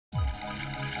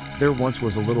There once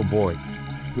was a little boy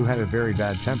who had a very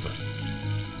bad temper.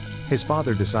 His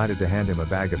father decided to hand him a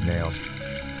bag of nails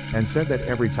and said that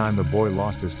every time the boy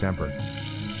lost his temper,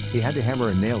 he had to hammer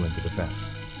a nail into the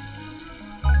fence.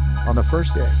 On the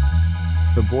first day,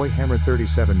 the boy hammered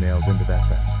 37 nails into that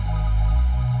fence.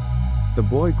 The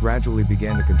boy gradually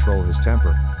began to control his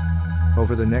temper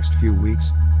over the next few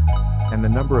weeks, and the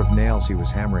number of nails he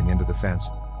was hammering into the fence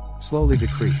slowly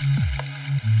decreased.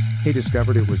 He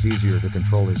discovered it was easier to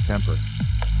control his temper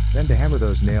than to hammer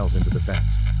those nails into the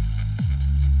fence.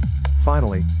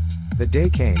 Finally, the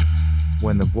day came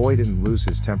when the boy didn't lose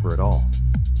his temper at all.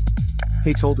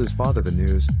 He told his father the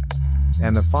news,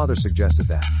 and the father suggested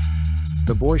that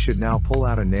the boy should now pull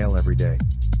out a nail every day.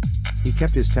 He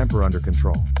kept his temper under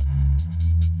control.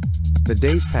 The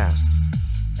days passed,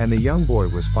 and the young boy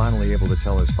was finally able to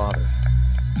tell his father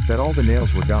that all the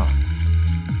nails were gone.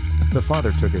 The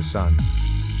father took his son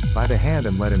by the hand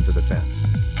and led him to the fence.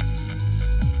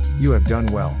 "You have done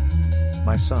well,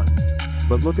 my son.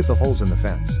 But look at the holes in the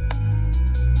fence.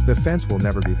 The fence will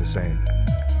never be the same.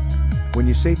 When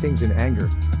you say things in anger,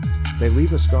 they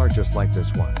leave a scar just like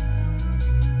this one.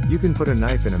 You can put a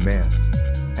knife in a man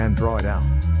and draw it out.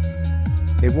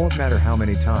 It won't matter how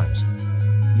many times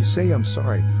you say I'm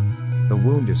sorry, the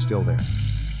wound is still there.